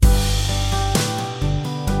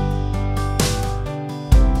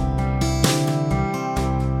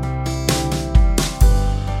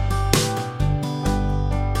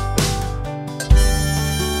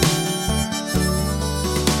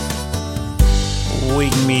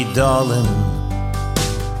Wake me, darling.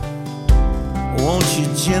 Won't you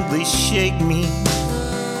gently shake me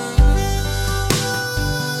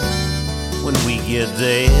when we get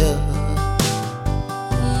there?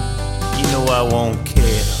 You know I won't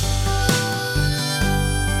care.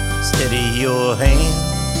 Steady your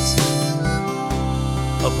hands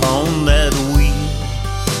upon that wheel.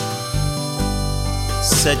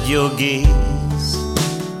 Set your gaze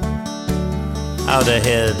out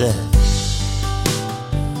ahead.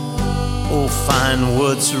 Oh, find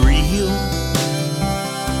what's real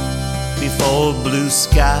before blue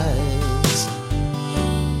skies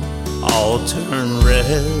all turn red.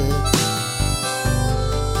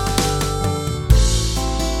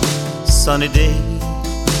 Sunny day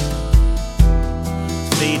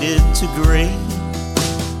faded to gray,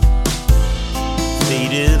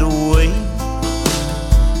 faded away,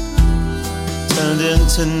 turned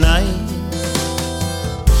into night,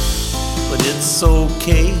 but it's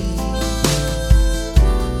okay.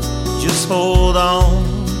 Just hold on.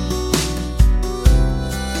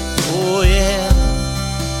 Oh yeah,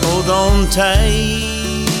 hold on tight.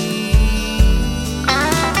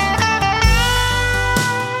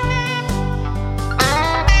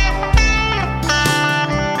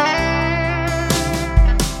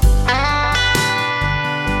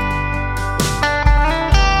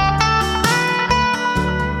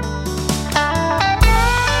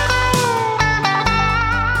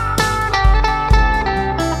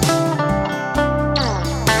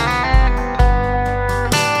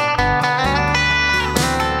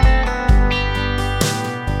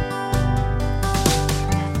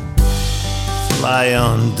 Fly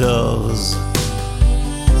on doves,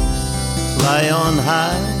 fly on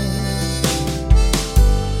high,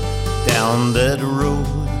 down that road.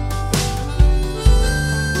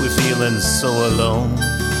 We're feeling so alone.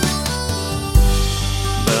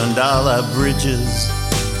 Burned all our bridges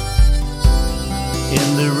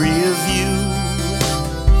in the rear view,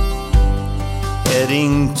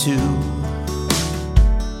 heading to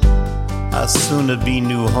our soon-to-be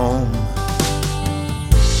new home.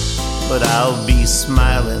 But I'll be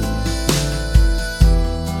smiling.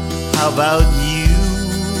 How about you?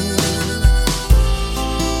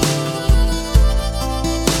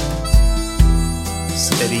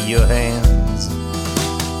 Steady your hands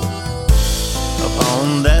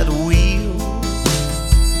upon that wheel.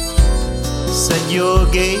 Set your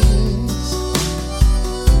gaze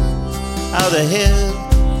out ahead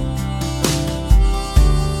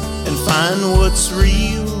and find what's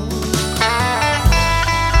real